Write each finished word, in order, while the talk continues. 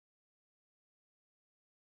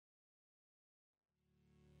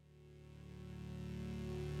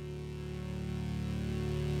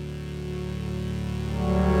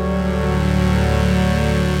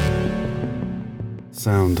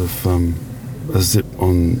sound of a zip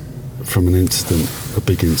on from an incident, a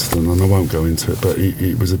big incident, and I won't go into it, but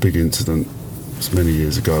it was a big incident. It was many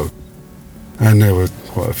years ago. And there were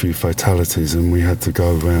quite a few fatalities, and we had to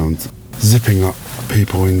go around zipping up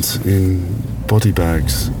people in body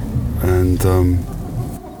bags. And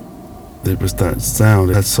it was that sound.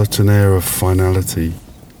 It had such an air of finality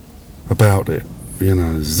about it,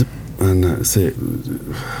 zip, and that's it.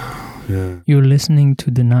 Yeah. You're listening to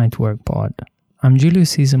the Nightworkpod. I'm Julius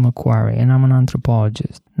Caesar Macquarie, and I'm an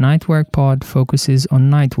anthropologist. Nightworkpod focuses on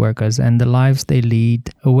night workers and the lives they lead,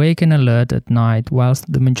 awake and alert at night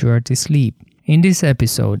whilst the majority sleep. In this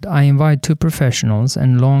episode, I invite two professionals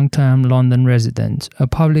and long-term London residents, a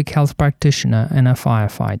public health practitioner and a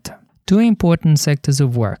firefighter. Two important sectors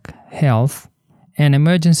of work, health and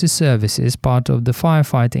emergency services, part of the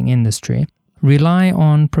firefighting industry, rely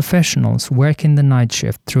on professionals working the night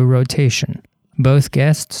shift through rotation. Both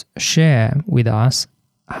guests share with us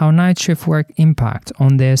how night shift work impacts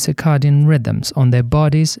on their circadian rhythms, on their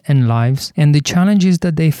bodies and lives, and the challenges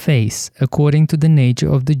that they face according to the nature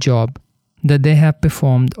of the job that they have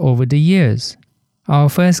performed over the years. Our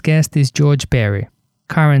first guest is George Berry.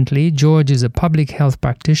 Currently, George is a public health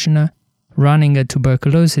practitioner running a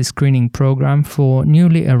tuberculosis screening program for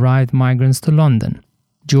newly arrived migrants to London.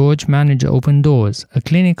 George manages Open Doors, a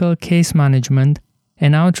clinical case management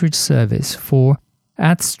and outreach service for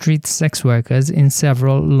at-street sex workers in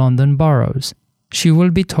several London boroughs. She will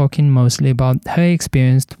be talking mostly about her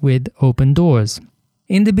experience with Open Doors.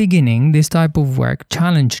 In the beginning, this type of work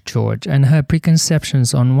challenged George and her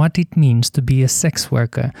preconceptions on what it means to be a sex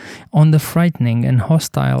worker on the frightening and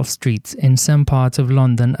hostile streets in some parts of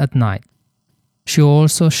London at night. She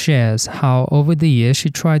also shares how over the years she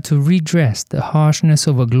tried to redress the harshness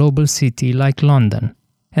of a global city like London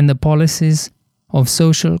and the policies of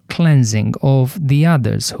social cleansing of the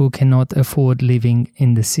others who cannot afford living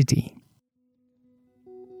in the city.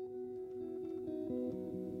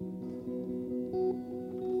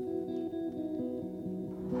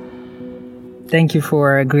 Thank you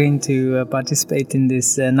for agreeing to participate in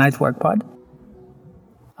this Nightworkpod.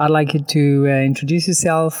 I'd like you to introduce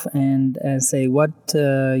yourself and say what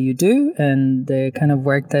you do and the kind of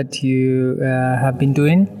work that you have been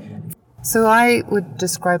doing. So I would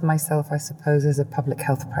describe myself, I suppose, as a public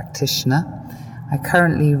health practitioner. I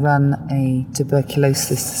currently run a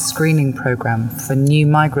tuberculosis screening program for new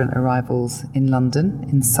migrant arrivals in London,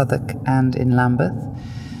 in Southwark and in Lambeth.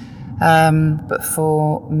 But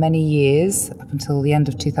for many years, up until the end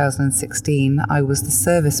of 2016, I was the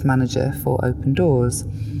service manager for Open Doors.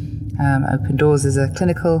 Open Doors is a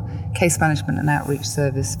clinical case management and outreach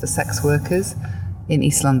service for sex workers in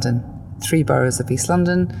East London, 3 boroughs of East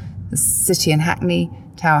London, the City and Hackney,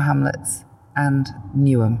 Tower Hamlets and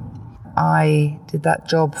Newham. I did that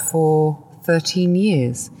job for 13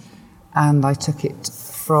 years, and I took it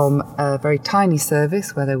from a very tiny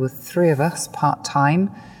service where there were 3 of us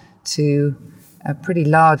part-time to a pretty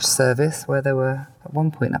large service where there were at one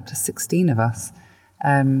point up to 16 of us.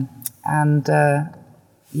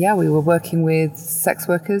 We were working with sex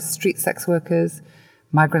workers, street sex workers,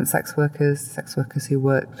 migrant sex workers who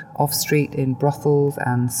worked off-street in brothels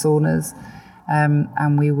and saunas,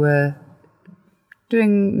 and we were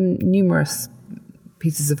doing numerous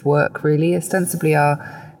pieces of work, really. Ostensibly our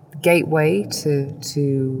gateway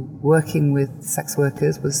to working with sex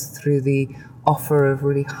workers was through the offer of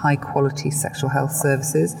really high-quality sexual health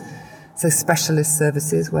services, so specialist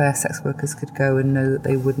services where sex workers could go and know that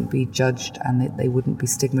they wouldn't be judged and that they wouldn't be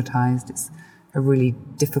stigmatized. It's a really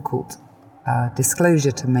difficult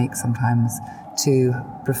disclosure to make sometimes to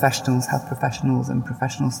professionals, health professionals and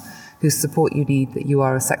professionals whose support you need, that you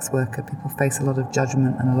are a sex worker. People face a lot of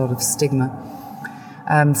judgment and a lot of stigma.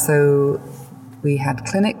 So we had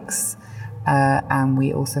clinics and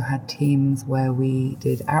we also had teams where we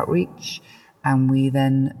did outreach, and we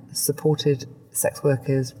then supported sex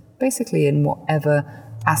workers basically in whatever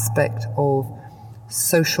aspect of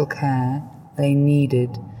social care they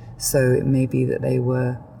needed. So it may be that they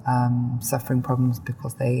were suffering problems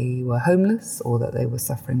because they were homeless, or that they were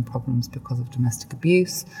suffering problems because of domestic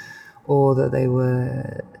abuse, or that they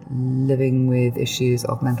were living with issues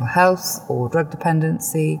of mental health or drug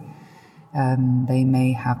dependency. They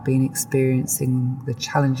may have been experiencing the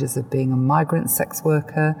challenges of being a migrant sex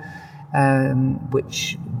worker,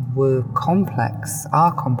 which are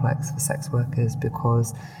complex for sex workers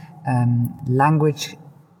because language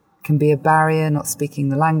can be a barrier, not speaking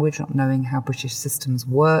the language, not knowing how British systems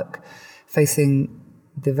work, facing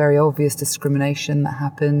the very obvious discrimination that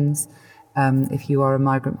happens if you are a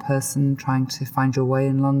migrant person trying to find your way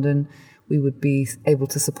in London. We would be able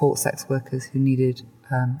to support sex workers who needed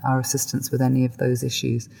our assistance with any of those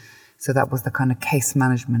issues. So that was the kind of case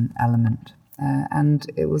management element. And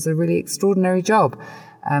it was a really extraordinary job.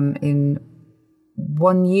 In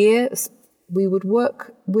 1 year, we would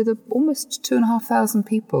work with almost 2,500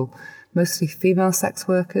 people, mostly female sex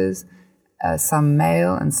workers, some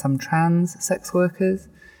male and some trans sex workers,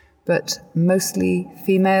 but mostly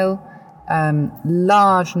female,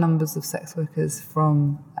 large numbers of sex workers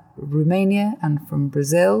from Romania and from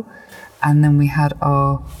Brazil. And then we had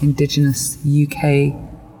our indigenous UK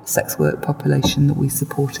sex work population that we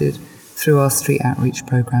supported through our street outreach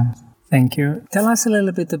programs. Thank you. Tell us a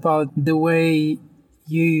little bit about the way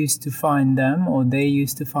you used to find them or they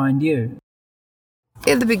used to find you.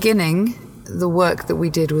 In the beginning, the work that we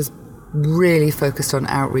did was really focused on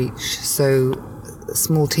outreach. So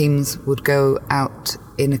small teams would go out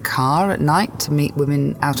in a car at night to meet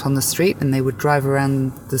women out on the street, and they would drive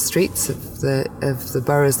around the streets of the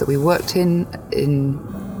boroughs that we worked in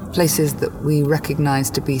places that we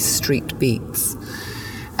recognised to be street beats.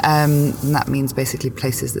 And that means basically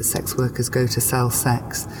places that sex workers go to sell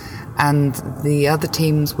sex. And the other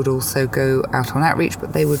teams would also go out on outreach,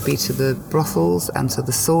 but they would be to the brothels and to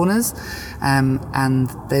the saunas. And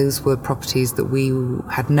those were properties that we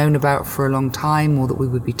had known about for a long time, or that we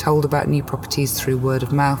would be told about new properties through word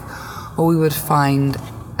of mouth, or we would find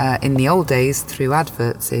in the old days through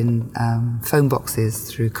adverts in phone boxes,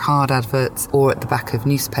 through card adverts, or at the back of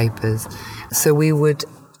newspapers. So we would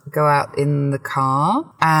go out in the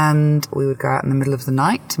car, and we would go out in the middle of the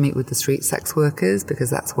night to meet with the street sex workers, because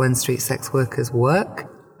that's when street sex workers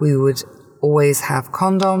work. We would always have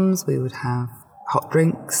condoms, we would have hot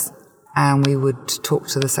drinks, and we would talk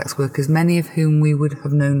to the sex workers, many of whom we would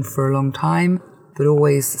have known for a long time, but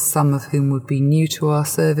always some of whom would be new to our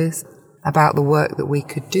service, about the work that we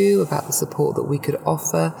could do, about the support that we could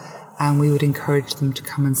offer, and we would encourage them to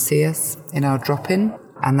come and see us in our drop-in.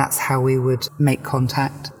 And that's how we would make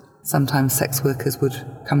contact. Sometimes sex workers would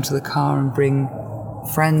come to the car and bring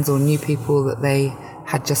friends or new people that they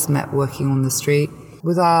had just met working on the street.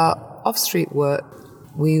 With our off-street work,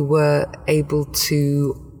 we were able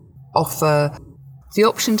to offer the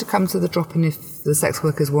option to come to the drop-in if the sex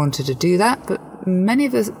workers wanted to do that, but many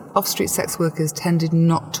of the off-street sex workers tended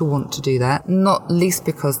not to want to do that, not least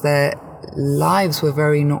because their lives were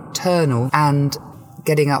very nocturnal, and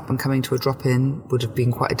getting up and coming to a drop-in would have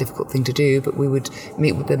been quite a difficult thing to do, but we would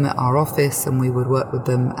meet with them at our office and we would work with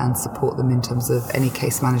them and support them in terms of any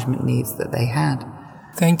case management needs that they had.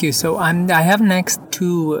 Thank you. So I have next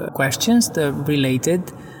two questions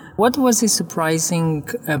related. What was surprising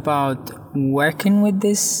about working with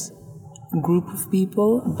this group of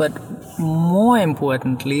people? But more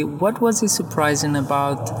importantly, what was surprising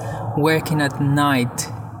about working at night?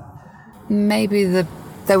 Maybe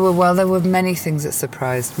there were many things that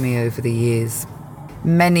surprised me over the years.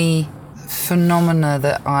 Many phenomena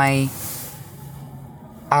that I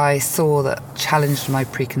saw that challenged my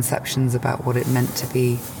preconceptions about what it meant to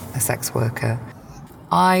be a sex worker.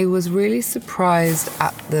 I was really surprised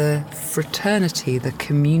at the fraternity, the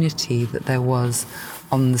community that there was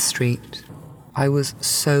on the street. I was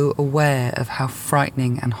so aware of how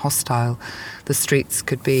frightening and hostile the streets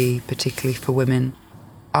could be, particularly for women.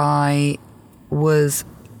 I was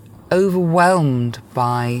overwhelmed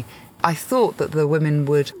by, I thought that the women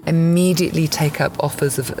would immediately take up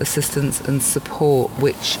offers of assistance and support,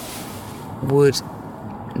 which would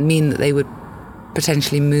mean that they would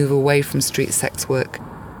potentially move away from street sex work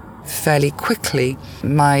fairly quickly.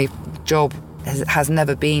 My job has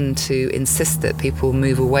never been to insist that people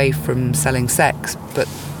move away from selling sex, but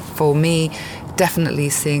for me, definitely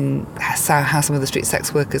seeing how some of the street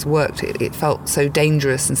sex workers worked, it felt so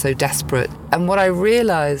dangerous and so desperate. And what I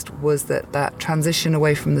realised was that transition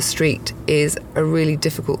away from the street is a really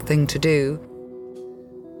difficult thing to do.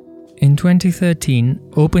 In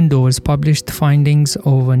 2013, Open Doors published findings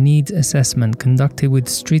of a needs assessment conducted with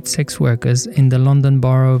street sex workers in the London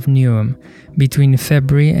Borough of Newham between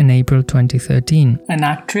February and April 2013. An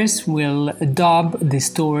actress will dub the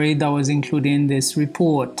story that was included in this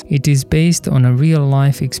report. It is based on a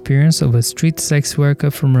real-life experience of a street sex worker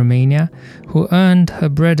from Romania who earned her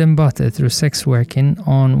bread and butter through sex working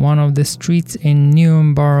on one of the streets in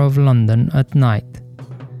Newham Borough of London at night.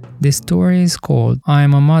 This story is called I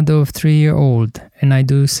Am a Mother of 3-year-old and I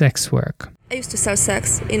Do Sex Work. I used to sell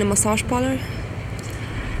sex in a massage parlor,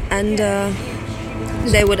 and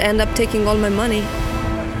they would end up taking all my money.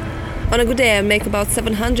 On a good day I make about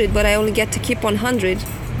 700, but I only get to keep 100,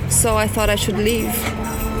 so I thought I should leave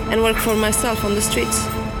and work for myself on the streets.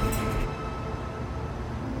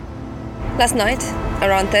 Last night,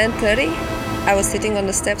 around 10:30, I was sitting on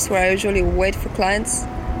the steps where I usually wait for clients,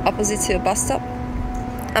 opposite to a bus stop.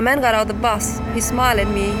 A man got out of the bus, he smiled at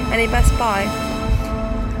me, and he passed by.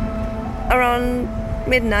 Around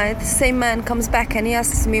midnight, the same man comes back and he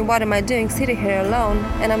asks me, what am I doing sitting here alone?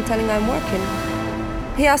 And I'm telling him I'm working.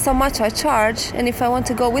 He asked how much I charge and if I want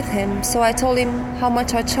to go with him. So I told him how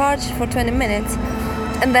much I charge for 20 minutes,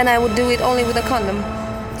 and then I would do it only with a condom.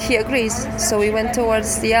 He agrees, so we went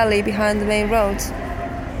towards the alley behind the main road.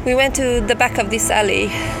 We went to the back of this alley,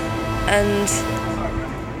 and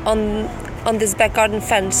on this back garden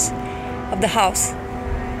fence of the house.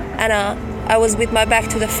 And I was with my back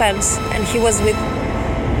to the fence, and he was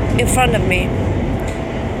in front of me,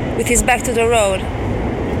 with his back to the road.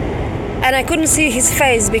 And I couldn't see his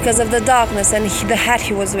face because of the darkness and the hat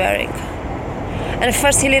he was wearing. And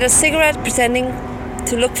first he lit a cigarette, pretending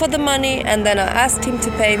to look for the money, and then I asked him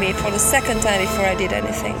to pay me for the second time before I did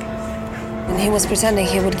anything. And he was pretending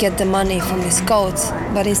he would get the money from his coat,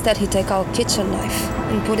 but instead he took out a kitchen knife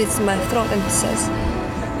and put it in my throat and he says,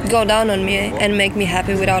 go down on me and make me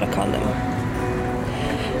happy without a condom.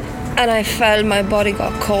 And I felt my body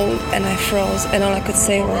got cold and I froze, and all I could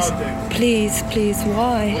say was, please, please,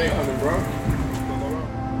 why?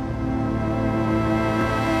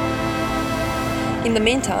 In the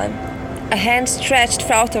meantime, a hand stretched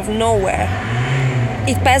out of nowhere.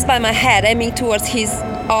 It passed by my head, aiming towards his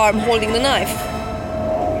arm holding the knife.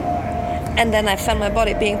 And then I felt my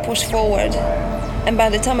body being pushed forward. And by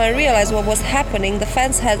the time I realized what was happening, the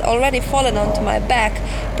fence had already fallen onto my back,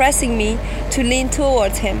 pressing me to lean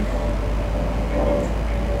towards him.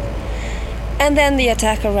 And then the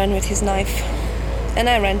attacker ran with his knife, and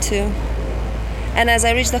I ran too. And as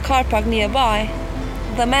I reached the car park nearby,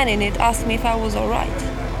 the man in it asked me if I was all right.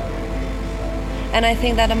 And I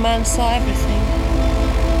think that a man saw everything.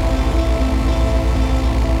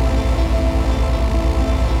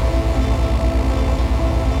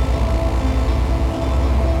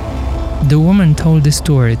 The woman told the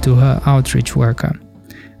story to her outreach worker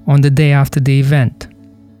on the day after the event.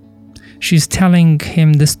 She's telling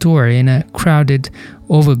him the story in a crowded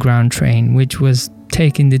overground train which was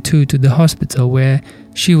taking the two to the hospital where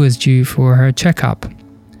she was due for her checkup.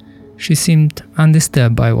 She seemed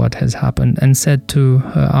undisturbed by what has happened and said to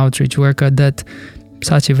her outreach worker that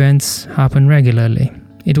such events happen regularly.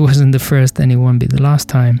 It wasn't the first and it won't be the last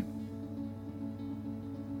time.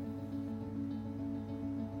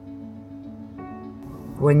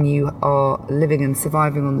 When you are living and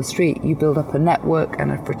surviving on the street, you build up a network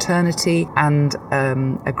and a fraternity and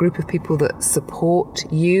a group of people that support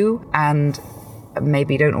you, and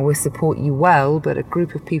maybe don't always support you well, but a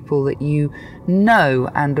group of people that you know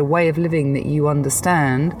and a way of living that you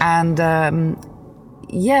understand. And I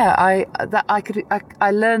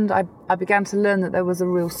began to learn that there was a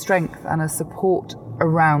real strength and a support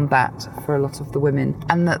around that for a lot of the women,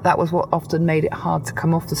 and that was what often made it hard to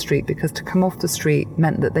come off the street, because to come off the street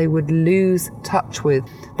meant that they would lose touch with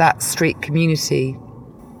that street community.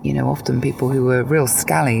 You know, often people who were real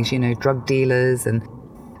scallies, you know, drug dealers and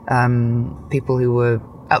people who were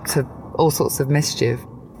up to all sorts of mischief.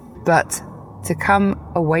 But to come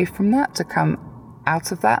away from that, to come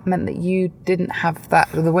out of that, meant that you didn't have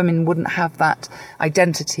that, or the women wouldn't have that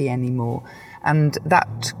identity anymore. And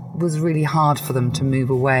that was really hard for them to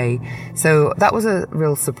move away. So that was a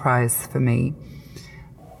real surprise for me.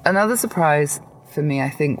 Another surprise for me, I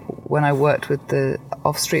think, when I worked with the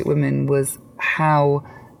off-street women was how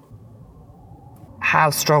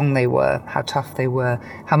strong they were, how tough they were,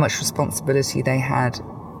 how much responsibility they had.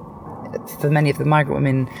 For many of the migrant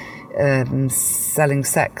women, selling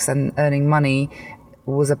sex and earning money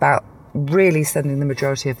was about really sending the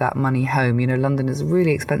majority of that money home. You know, London is a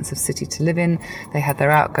really expensive city to live in. They had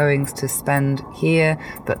their outgoings to spend here,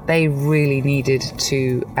 but they really needed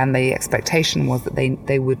to, and the expectation was that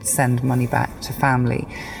they would send money back to family,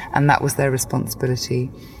 and that was their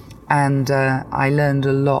responsibility. And I learned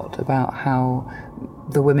a lot about how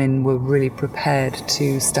the women were really prepared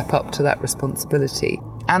to step up to that responsibility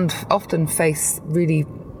and often face really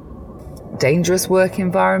dangerous work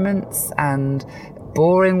environments and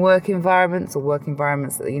boring work environments, or work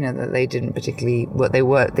environments that, you know, that they didn't particularly,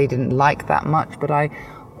 they didn't like that much. But I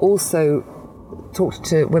also talked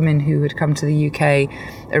to women who had come to the UK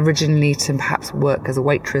originally to perhaps work as a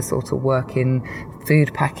waitress or to work in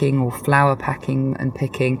food packing or flower packing and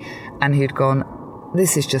picking, and who'd gone,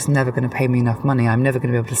 this is just never going to pay me enough money. I'm never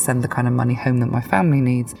going to be able to send the kind of money home that my family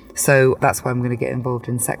needs. So that's why I'm going to get involved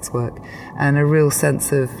in sex work. And a real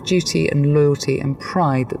sense of duty and loyalty and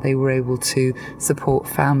pride that they were able to support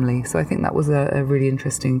family. So I think that was a really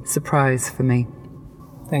interesting surprise for me.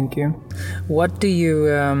 Thank you. What do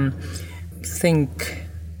you think,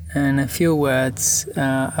 in a few words,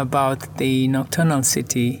 about the nocturnal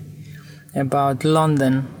city about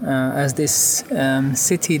London as this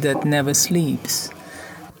city that never sleeps.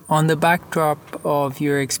 On the backdrop of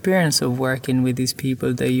your experience of working with these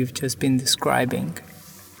people that you've just been describing.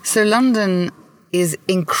 So London is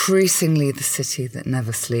increasingly the city that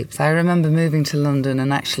never sleeps. I remember moving to London,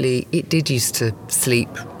 and actually it did used to sleep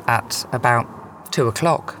at about 2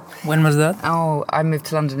 o'clock. When was that? Oh, I moved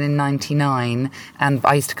to London in 99, and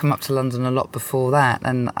I used to come up to London a lot before that,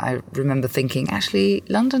 and I remember thinking, actually,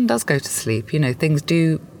 London does go to sleep. You know, things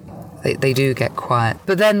do, they do get quiet.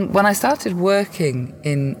 But then when I started working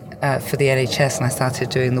for the NHS, and I started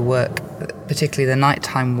doing the work, particularly the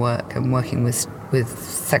nighttime work, and working with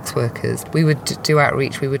sex workers, we would do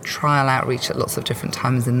outreach. We would trial outreach at lots of different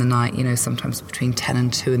times in the night, you know, sometimes between 10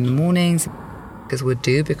 and 2 in the mornings, would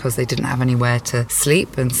do, because they didn't have anywhere to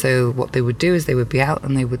sleep. And so what they would do is they would be out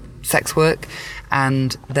and they would sex work,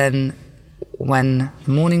 and then when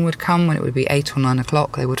the morning would come, when it would be 8 or 9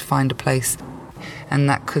 o'clock, they would find a place. And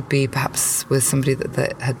that could be perhaps with somebody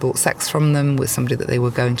that had bought sex from them, with somebody that they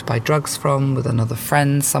were going to buy drugs from, with another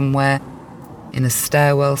friend somewhere, in a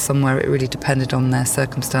stairwell somewhere. It really depended on their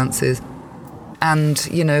circumstances. And,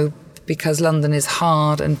 you know, because London is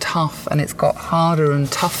hard and tough, and it's got harder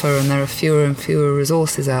and tougher, and there are fewer and fewer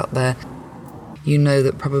resources out there, you know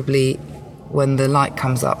that probably when the light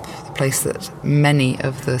comes up, the place that many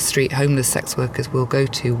of the street homeless sex workers will go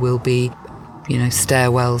to will be, you know,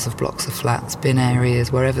 stairwells of blocks of flats, bin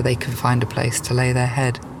areas, wherever they can find a place to lay their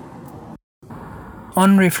head.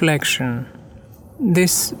 On reflection,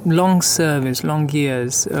 this long service, long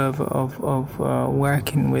years of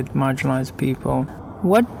working with marginalized people,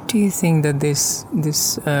 what do you think that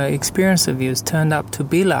this experience of yours turned out to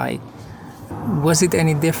be like? Was it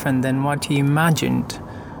any different than what you imagined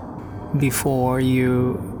before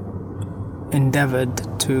you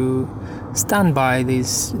endeavored to stand by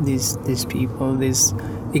these people, these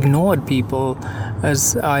ignored people,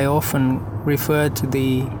 as I often refer to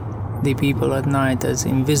the people at night as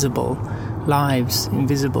invisible lives,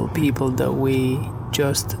 invisible people that we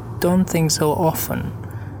just don't think so often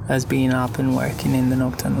as being up and working in the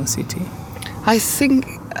nocturnal city? I think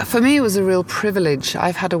for me it was a real privilege.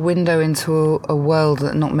 I've had a window into a world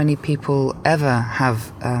that not many people ever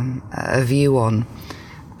have a view on.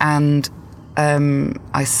 And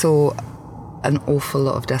I saw an awful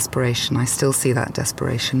lot of desperation. I still see that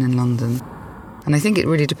desperation in London. And I think it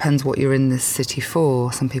really depends what you're in this city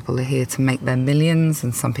for. Some people are here to make their millions,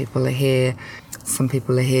 and some people are here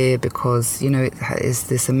because, you know, it is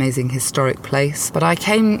this amazing historic place. But I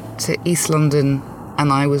came to East London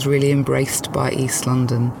and I was really embraced by East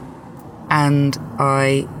London. And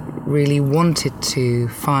I really wanted to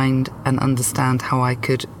find and understand how I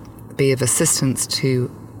could be of assistance to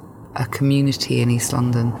a community in East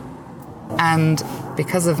London. And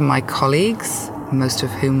because of my colleagues, most of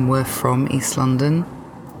whom were from East London,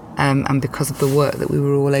 and because of the work that we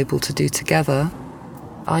were all able to do together,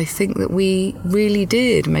 I think that we really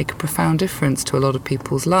did make a profound difference to a lot of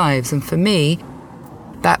people's lives. And for me,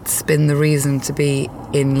 that's been the reason to be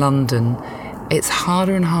in London. It's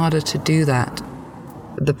harder and harder to do that.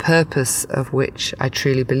 The purpose of which I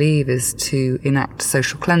truly believe is to enact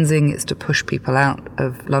social cleansing. It's to push people out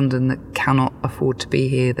of London that cannot afford to be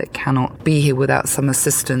here, that cannot be here without some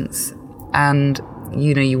assistance. And,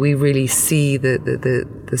 you know, we really see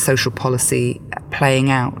the social policy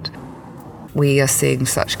playing out. We are seeing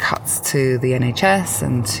such cuts to the NHS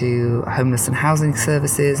and to homeless and housing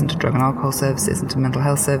services and to drug and alcohol services and to mental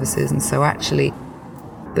health services. And so actually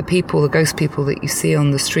the people, the ghost people that you see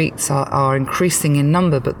on the streets are increasing in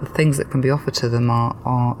number, but the things that can be offered to them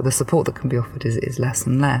are the support that can be offered is less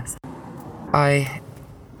and less. I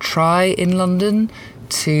try in London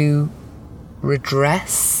to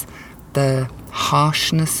redress the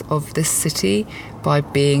harshness of this city by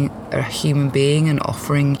being a human being and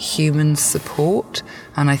offering human support.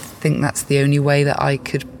 And I think that's the only way that I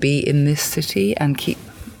could be in this city and keep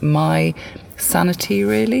my sanity,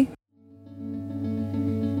 really.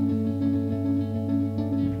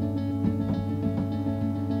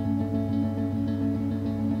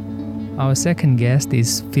 Our second guest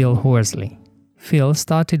is Phil Horsley. Phil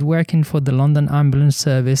started working for the London Ambulance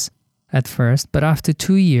Service at first, but after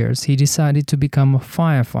 2 years he decided to become a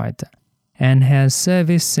firefighter and has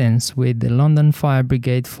serviced since with the London Fire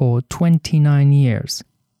Brigade for 29 years.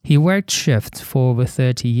 He worked shifts for over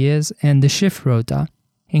 30 years, and the shift rota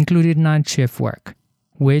included night shift work,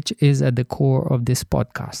 which is at the core of this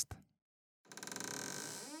podcast.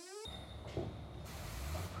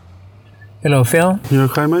 Hello, Phil. You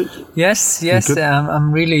okay, mate? Yes.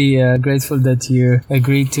 I'm really grateful that you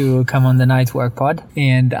agreed to come on the Nightworkpod,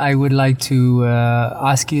 and I would like to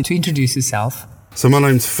ask you to introduce yourself So my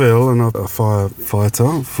name's Phil, and I'm a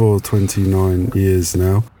firefighter for 29 years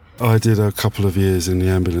now. I did a couple of years in the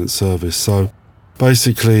ambulance service, so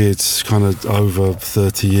basically it's kind of over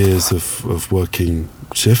 30 years of working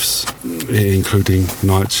shifts, including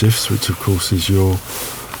night shifts, which of course is your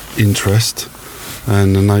interest.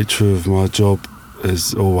 And the nature of my job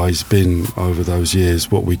has always been, over those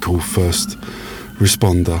years, what we call first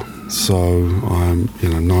responder. So I'm,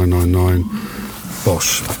 999,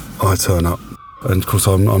 bosh, I turn up. And of course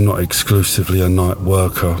I'm not exclusively a night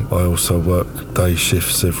worker, I also work day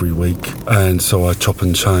shifts every week, and so I chop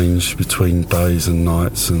and change between days and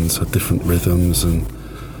nights, and so different rhythms, and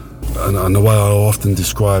the way I often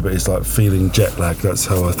describe it is like feeling jet lag. That's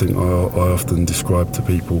how I think I often describe to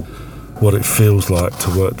people what it feels like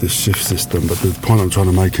to work this shift system. But the point I'm trying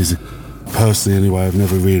to make is, personally anyway, I've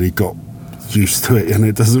never really got used to it, and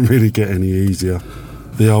it doesn't really get any easier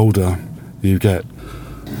the older you get.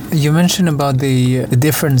 You mentioned about the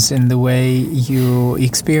difference in the way you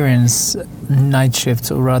experience night shifts,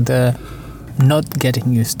 or rather not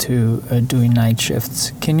getting used to doing night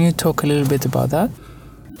shifts. Can you talk a little bit about that?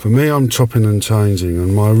 For me, I'm chopping and changing,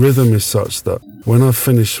 and my rhythm is such that when I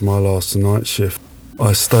finish my last night shift,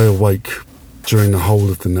 I stay awake during the whole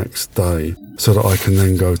of the next day so that I can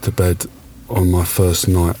then go to bed on my first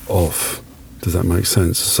night off. Does that make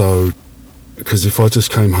sense? So, because if I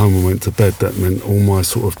just came home and went to bed, that meant all my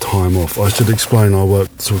sort of time off. I should explain, I work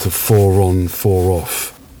sort of 4 on, 4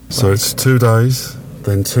 off. So it's 2 days,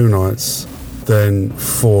 then 2 nights, then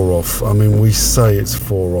 4 off. I mean, we say it's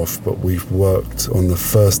 4 off, but we've worked on the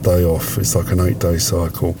first day off. It's like an 8-day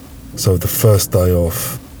cycle. So the first day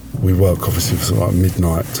off, we work obviously from like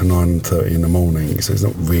midnight to 9:30 in the morning. So it's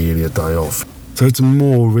not really a day off. So it's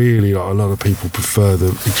more really, like, a lot of people prefer the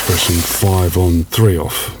expression 5 on, 3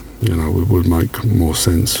 off. It would make more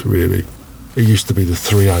sense, really. It used to be the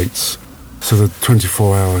 3/8. So the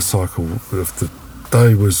 24-hour cycle of the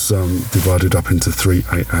day was divided up into 3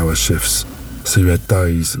 8-hour shifts. So you had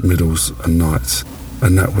days, middles and nights.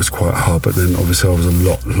 And that was quite hard. But then obviously I was a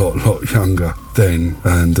lot younger then.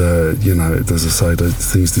 And, as I say, those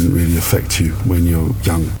things didn't really affect you when you're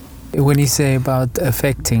young. When you say about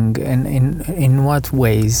affecting, and in what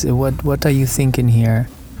ways? What are you thinking here?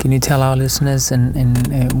 Can you tell our listeners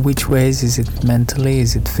in which ways? Is it mentally?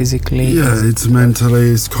 Is it physically? Yeah, it's mentally.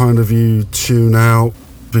 It's kind of, you tune out,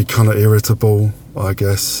 be kind of irritable, I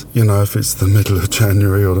guess. If it's the middle of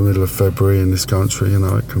January or the middle of February in this country,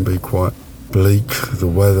 it can be quite bleak, the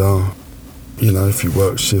weather. If you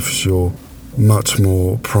work shifts, you're much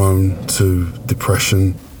more prone to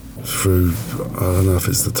depression through, I don't know if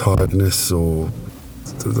it's the tiredness or,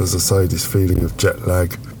 as I say, this feeling of jet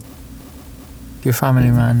lag. You're a family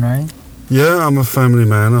man, right? Yeah, I'm a family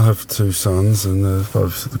man. I have 2 sons, and they're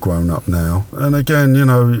both grown up now. And again,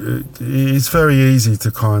 it's very easy to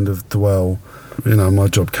kind of dwell. My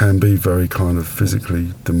job can be very kind of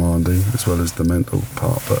physically demanding as well as the mental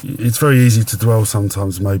part. But it's very easy to dwell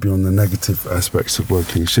sometimes maybe on the negative aspects of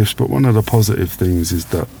working shifts. But one of the positive things is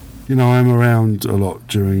that, I'm around a lot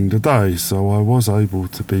during the day, so I was able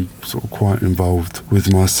to be sort of quite involved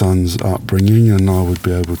with my son's upbringing, and I would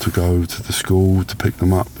be able to go to the school to pick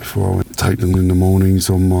them up before I went to take them in the mornings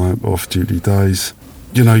on my off-duty days.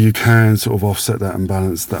 You can sort of offset that and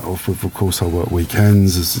balance that off with, of course, I work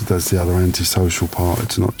weekends. That's the other antisocial part.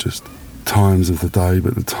 It's not just times of the day,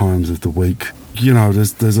 but the times of the week.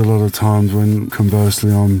 There's a lot of times when, conversely,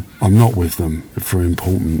 I'm not with them for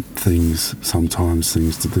important things, sometimes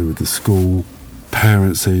things to do with the school,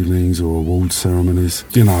 parents' evenings or award ceremonies.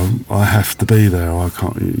 I have to be there. I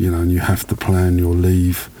can't, and you have to plan your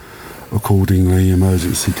leave accordingly.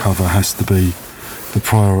 Emergency cover has to be the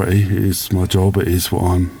priority. It is my job. It is what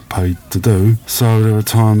I'm paid to do. So there are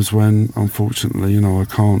times when, unfortunately,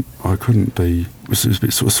 I couldn't be. It's a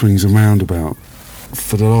bit sort of swings and roundabout.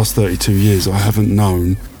 For the last 32 years, I haven't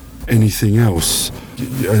known anything else.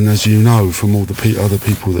 And as you know from all the other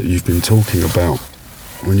people that you've been talking about,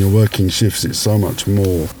 when you're working shifts, it's so much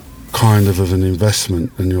more kind of an investment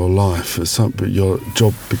in your life. But your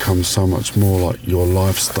job becomes so much more like your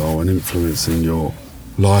lifestyle and influencing your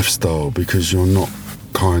lifestyle, because you're not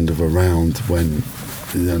kind of around when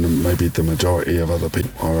maybe the majority of other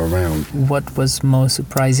people are around. What was most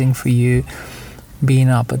surprising for you being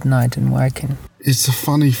up at night and working? It's a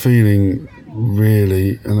funny feeling,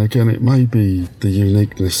 really, and again, it may be the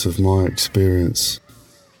uniqueness of my experience.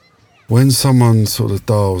 When someone sort of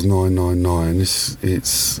dials 999,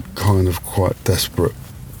 it's kind of quite desperate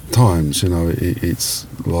times, it's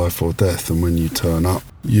life or death, and when you turn up,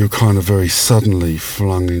 you're kind of very suddenly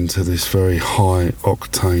flung into this very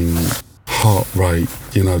high-octane heart rate,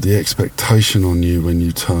 the expectation on you when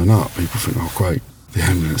you turn up. People think, oh great, the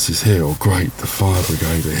ambulance is here, or great, the fire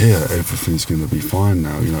brigade are here, everything's going to be fine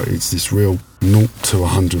now. It's this real 0 to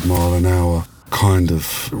 100 mile an hour kind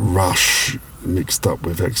of rush mixed up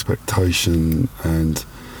with expectation. And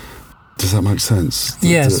does that make sense?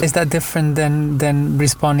 Yes. Is that different than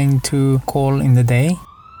responding to call in the day?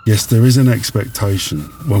 Yes, there is an expectation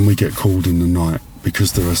when we get called in the night,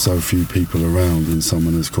 because there are so few people around and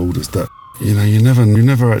someone has called us, that you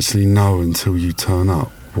never actually know until you turn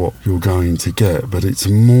up what you're going to get. But it's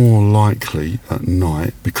more likely at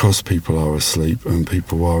night, because people are asleep and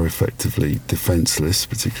people are effectively defenceless,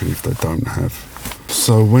 particularly if they don't have.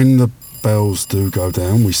 So when the bells do go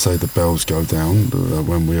down, we say the bells go down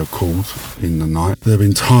when we are called in the night. There have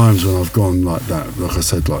been times when I've gone like that, like I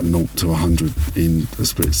said, like 0 to 100 in a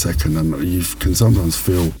split second, and you can sometimes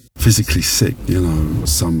feel physically sick.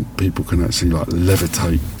 Some people can actually like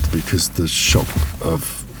levitate, because the shock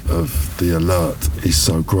of the alert is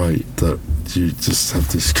so great that you just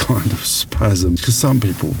have this kind of spasm. Because some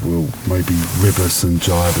people will maybe rib us and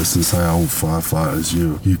jibe us and say, oh, firefighters,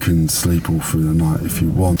 you can sleep all through the night if you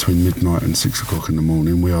want. Between midnight and 6 o'clock in the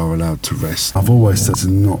morning, we are allowed to rest. I've always said it's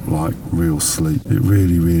not like real sleep. It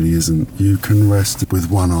really, really isn't. You can rest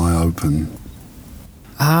with one eye open.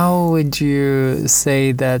 How would you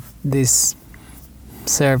say that this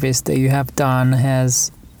service that you have done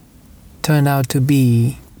has turned out to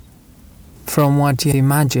be from what you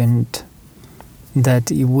imagined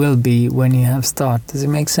that it will be when you have started? Does it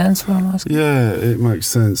make sense what I'm asking? Yeah, it makes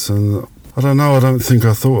sense. And I don't know, I don't think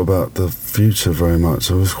I thought about the future very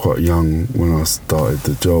much. I was quite young when I started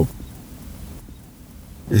the job.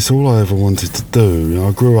 It's all I ever wanted to do.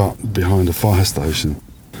 I grew up behind a fire station,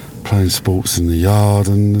 playing sports in the yard,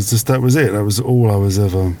 and that was it. That was all I was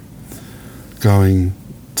ever going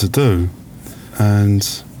to do. And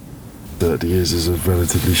 30 years is a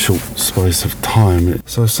relatively short space of time.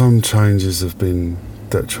 So some changes have been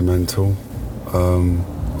detrimental,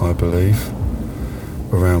 I believe,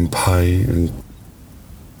 around pay, and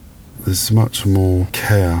there's much more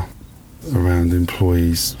care around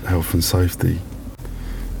employees' health and safety.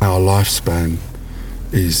 Our lifespan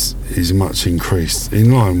is much increased,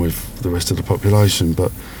 in line with the rest of the population,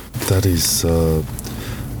 but that is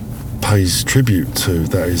pays tribute to,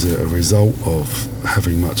 that is a result of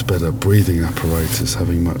having much better breathing apparatus,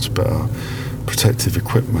 having much better protective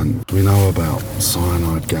equipment. We know about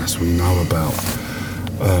cyanide gas, we know about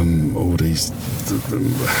all these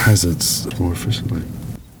hazards more efficiently.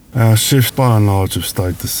 Our shifts by and large have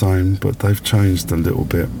stayed the same, but they've changed a little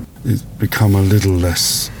bit. It's become a little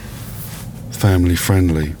less family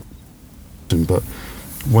friendly. But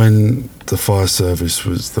when the Fire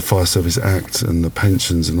Service Act and the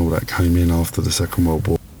pensions and all that came in after the Second World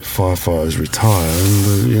War, firefighters retire,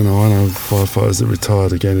 and I know firefighters that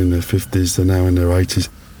retired again in their 50s, they're now in their 80s.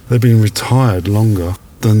 They've been retired longer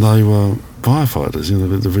than they were firefighters.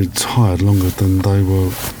 They've retired longer than they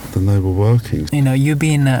were working. You've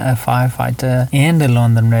been a firefighter and a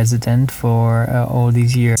London resident for all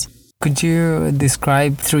these years. Could you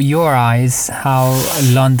describe through your eyes how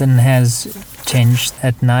London has changed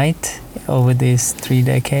at night over these 3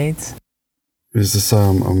 decades? As I say,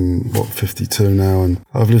 I'm 52 now, and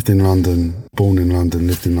I've lived in London, born in London,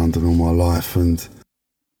 lived in London all my life, and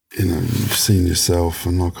you've seen yourself,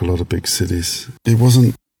 and like a lot of big cities, it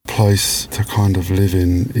wasn't a place to kind of live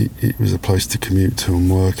in, it was a place to commute to and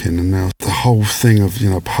work in. And now the whole thing of,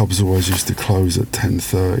 pubs always used to close at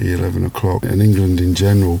 10:30, 11 o'clock. In England in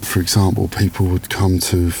general, for example, people would come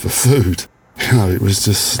to for food. It was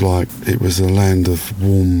just like, it was a land of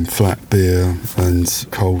warm, flat beer and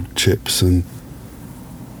cold chips, and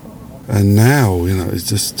now, it's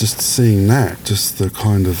just seeing that, just the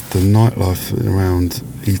kind of the nightlife around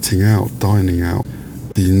eating out, dining out,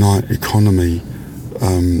 the night economy.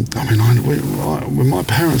 With my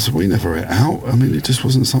parents, we never ate out. It just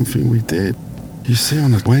wasn't something we did. You see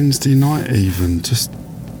on a Wednesday night even, just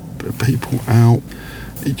people out.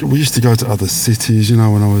 We used to go to other cities, when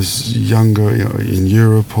I was younger, in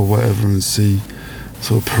Europe or whatever, and see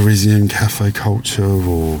sort of Parisian cafe culture,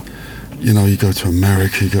 or, you go to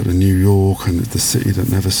America, you go to New York, and it's the city that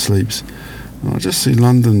never sleeps. And I just see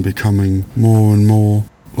London becoming more and more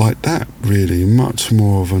like that, really, much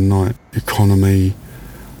more of a night economy,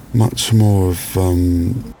 much more of,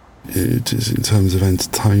 in terms of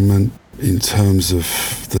entertainment, in terms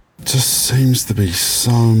of, just seems to be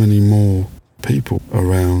so many more people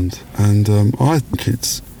around, and I think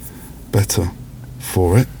it's better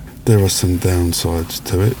for it. There are some downsides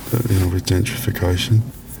to it, with gentrification.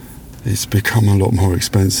 It's become a lot more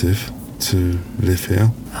expensive to live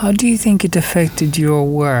here. How do you think it affected your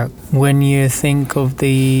work when you think of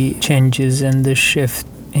the changes and the shift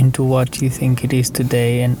into what you think it is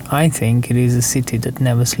today? And I think it is a city that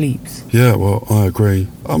never sleeps. Yeah, well, I agree.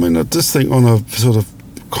 I mean, I just think on a sort of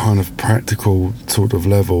kind of practical sort of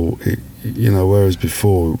level, whereas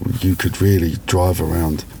before you could really drive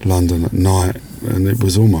around London at night and it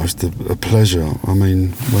was almost a pleasure. I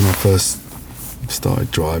mean, when I first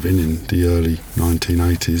started driving in the early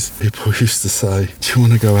 1980s, people used to say, do you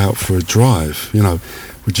want to go out for a drive?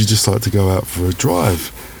 Would you just like to go out for a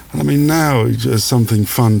drive? I mean, now it's something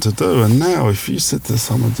fun to do. And now if you said to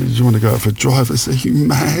someone, do you want to go out for a drive? They say, are you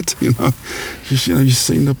mad? You've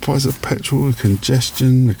seen the price of petrol,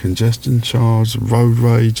 the congestion charge, road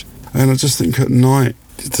rage. And I just think at night,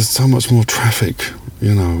 there's so much more traffic,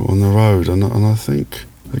 on the road. And I think,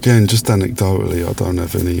 again, just anecdotally, I don't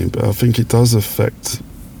have any, but I think it does affect,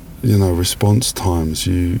 response times.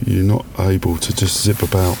 You're not able to just zip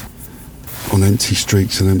about on empty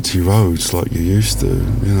streets and empty roads like you used to.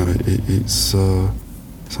 It's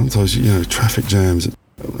sometimes, traffic jams.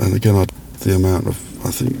 And again, the amount of, I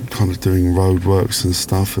think, kind of doing road works and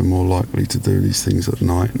stuff are more likely to do these things at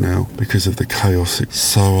night now because of the chaos.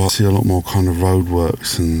 So I see a lot more kind of road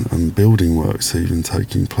works and building works even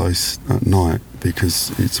taking place at night because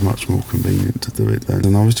it's much more convenient to do it then.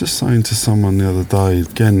 And I was just saying to someone the other day,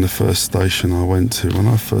 again, the first station I went to when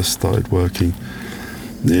I first started working,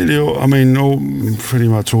 pretty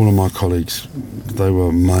much all of my colleagues, they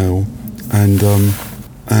were male and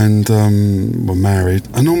were married,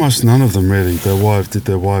 and almost none of them really did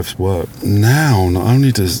their wives' work. Now, not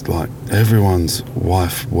only does everyone's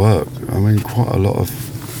wife work, quite a lot of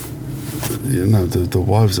the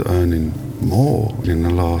wives are earning more in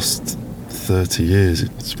the last 30 years.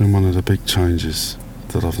 It's been one of the big changes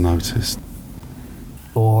that I've noticed.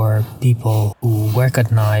 For people who work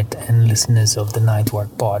at night and listeners of the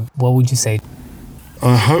Nightworkpod, what would you say?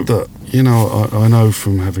 I hope that, I know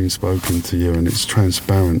from having spoken to you, and it's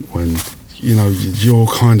transparent when, your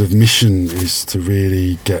kind of mission is to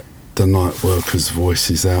really get the night workers'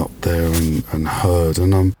 voices out there and heard,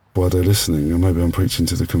 and while they're listening, and maybe I'm preaching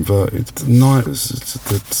to the converted. Night is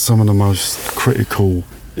some of the most critical,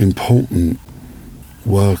 important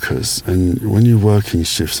workers, and when you're working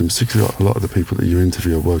shifts, and particularly a lot of the people that you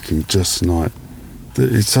interview are working just night,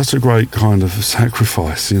 it's such a great kind of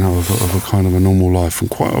sacrifice, of a kind of a normal life, and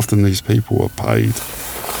quite often these people are paid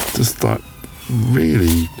just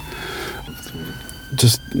really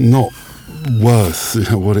just not worth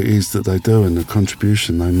what it is that they do and the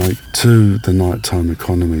contribution they make to the nighttime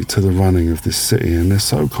economy, to the running of this city. And they're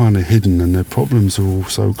so kind of hidden, and their problems are all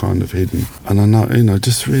so kind of hidden. And I know,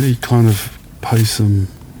 just really kind of pay some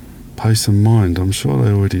mind. I'm sure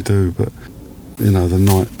they already do, but the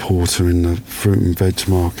night porter in the fruit and veg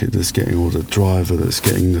market that's getting, or the driver that's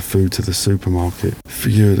getting the food to the supermarket, for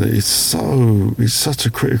you, it's such a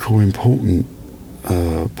critical, important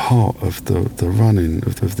part of the running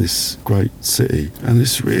of this great city. And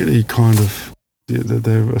it's really kind of,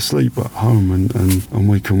 they're asleep at home, and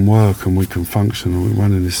we can work and we can function and we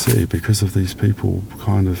run in this city because of these people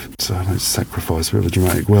kind of, so I don't sacrifice, a bit of a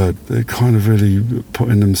dramatic word, they're kind of really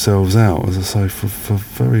putting themselves out, as I say, for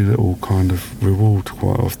very little kind of reward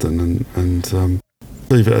quite often. And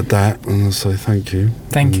leave it at that, and I'll say thank you.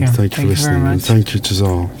 Thank you. Thank you for listening. And thank you,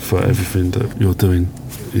 Jazar, for everything that you're doing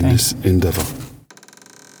in this endeavour.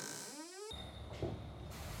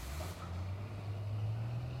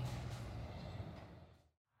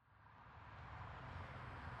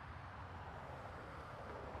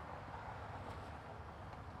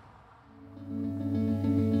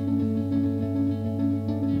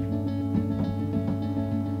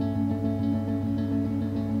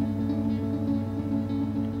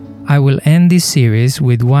 I will end this series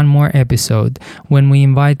with one more episode when we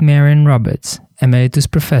invite Marion Roberts, Emeritus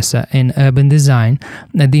Professor in Urban Design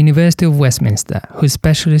at the University of Westminster, whose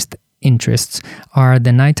specialist interests are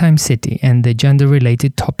the nighttime city and the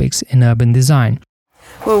gender-related topics in urban design.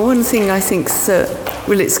 Well, one thing I think that,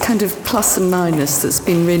 it's kind of plus and minus that's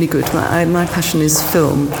been really good. My passion is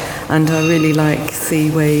film, and I really like the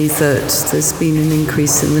way that there's been an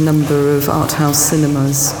increase in the number of art house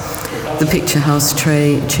cinemas. The Picture House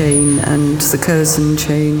chain and the Curzon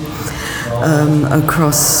chain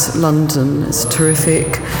across London is terrific.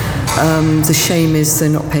 The shame is they're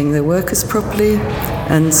not paying their workers properly,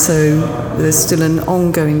 and so there's still an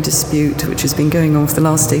ongoing dispute which has been going on for the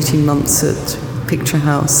last 18 months at Picture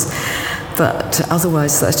House. But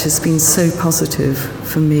otherwise that has been so positive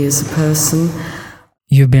for me as a person.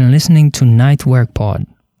 You've been listening to Nightworkpod,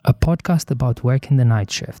 a podcast about working the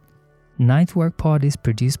night shift. Nightworkpod is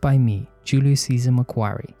produced by me, Julius Caesar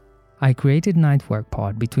Macquarie. I created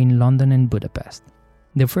Nightworkpod between London and Budapest.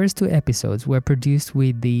 The first 2 episodes were produced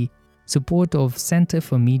with the support of Center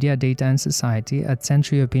for Media, Data and Society at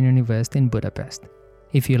Central European University in Budapest.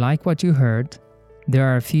 If you like what you heard, there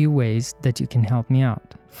are a few ways that you can help me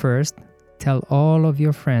out. First, tell all of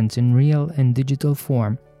your friends in real and digital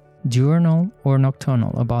form, diurnal or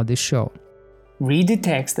nocturnal, about this show. Read the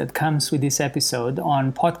text that comes with this episode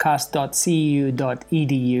on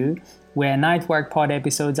podcast.ceu.edu, where Nightworkpod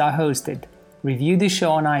episodes are hosted. Review the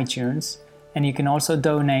show on iTunes, and you can also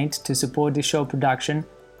donate to support the show production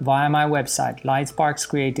via my website,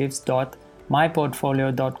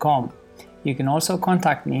 lightsparkscreatives.myportfolio.com. You can also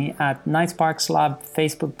contact me at Nightsparks Lab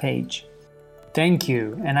Facebook page. Thank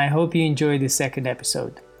you, and I hope you enjoyed the second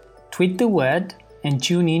episode. Tweet the word and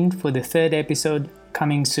tune in for the third episode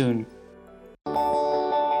coming soon.